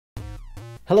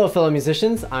Hello fellow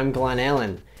musicians, I'm Glenn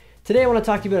Allen. Today I want to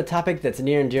talk to you about a topic that's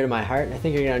near and dear to my heart and I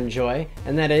think you're going to enjoy,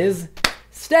 and that is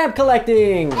stamp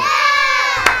collecting!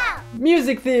 Yeah!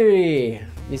 Music theory!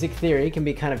 Music theory can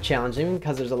be kind of challenging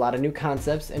because there's a lot of new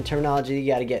concepts and terminology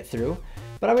you got to get through,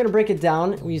 but I'm going to break it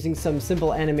down using some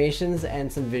simple animations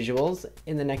and some visuals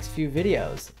in the next few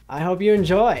videos. I hope you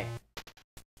enjoy!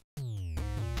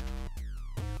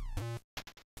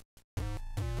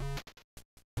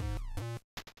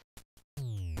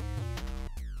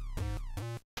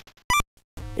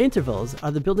 Intervals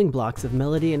are the building blocks of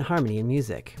melody and harmony in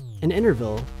music. An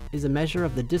interval is a measure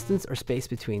of the distance or space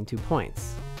between 2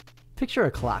 points. Picture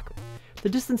a clock. The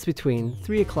distance between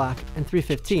 3 o'clock and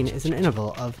 3:15 is an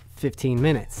interval of 15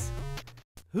 minutes.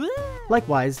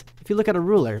 Likewise, if you look at a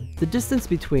ruler, the distance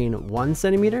between 1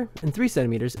 centimeter and 3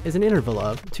 centimeters is an interval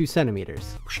of 2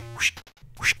 centimeters.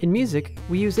 In music,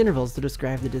 we use intervals to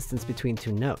describe the distance between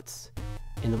 2 notes.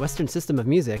 In the Western system of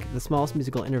music, the smallest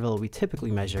musical interval we typically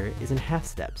measure is in half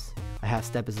steps. A half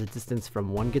step is the distance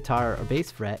from one guitar or bass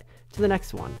fret to the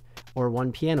next one, or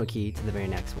one piano key to the very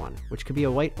next one, which could be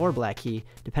a white or black key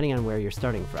depending on where you're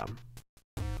starting from.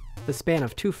 The span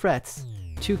of 2 frets,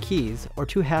 2 keys, or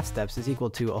 2 half steps is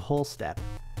equal to a whole step.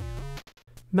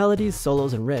 Melodies,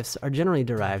 solos, and riffs are generally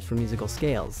derived from musical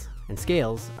scales, and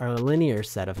scales are a linear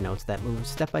set of notes that move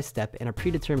step by step in a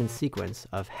predetermined sequence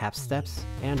of half steps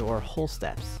and or whole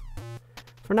steps.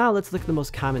 For now, let's look at the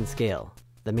most common scale,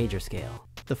 the major scale.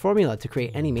 The formula to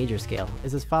create any major scale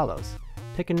is as follows.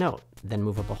 Pick a note, then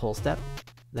move up a whole step,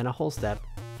 then a whole step,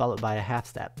 followed by a half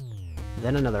step,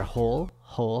 then another whole,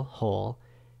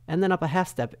 and then up a half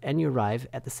step, and you arrive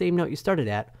at the same note you started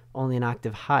at, only an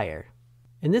octave higher.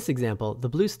 In this example, the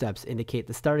blue steps indicate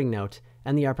the starting note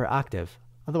and the upper octave,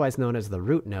 otherwise known as the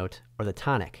root note or the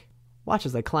tonic. Watch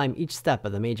as I climb each step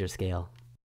of the major scale.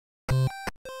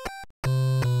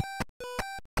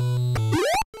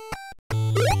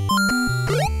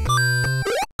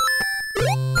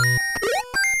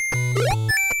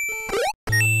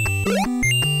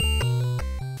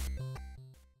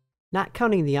 Not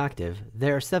counting the octave,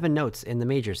 there are 7 notes in the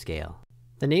major scale.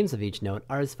 The names of each note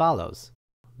are as follows: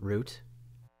 root,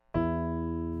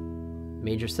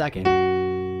 major second,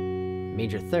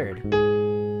 major third,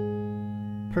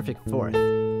 perfect fourth,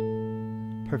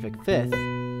 perfect fifth,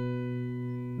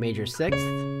 major sixth,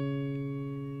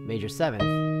 major seventh,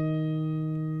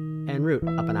 and root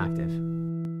up an octave.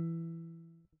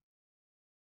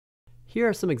 Here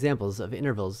are some examples of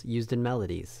intervals used in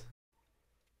melodies.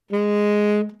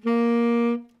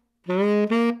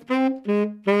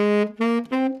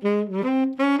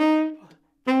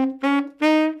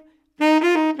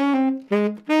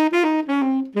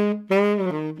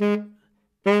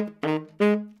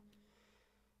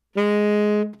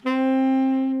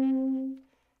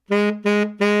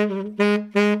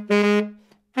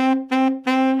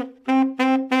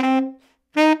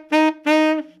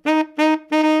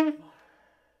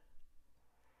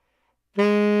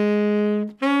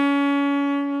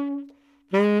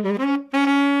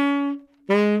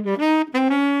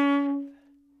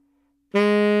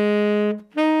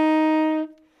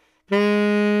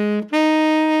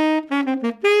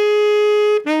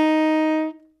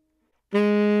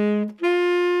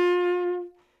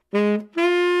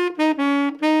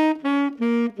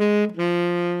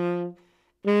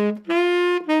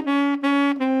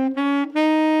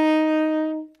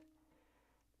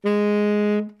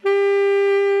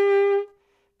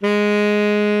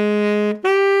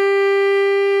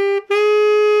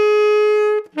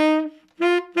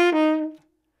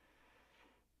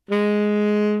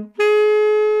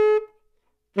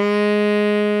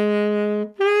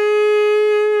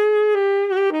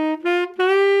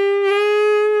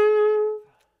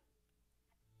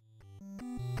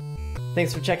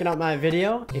 Thanks for checking out my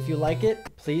video. If you like it,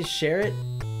 please share it,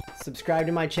 subscribe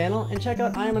to my channel, and check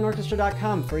out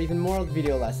IamAnOrchestra.com for even more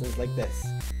video lessons like this.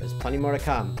 There's plenty more to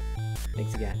come.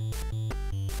 Thanks again.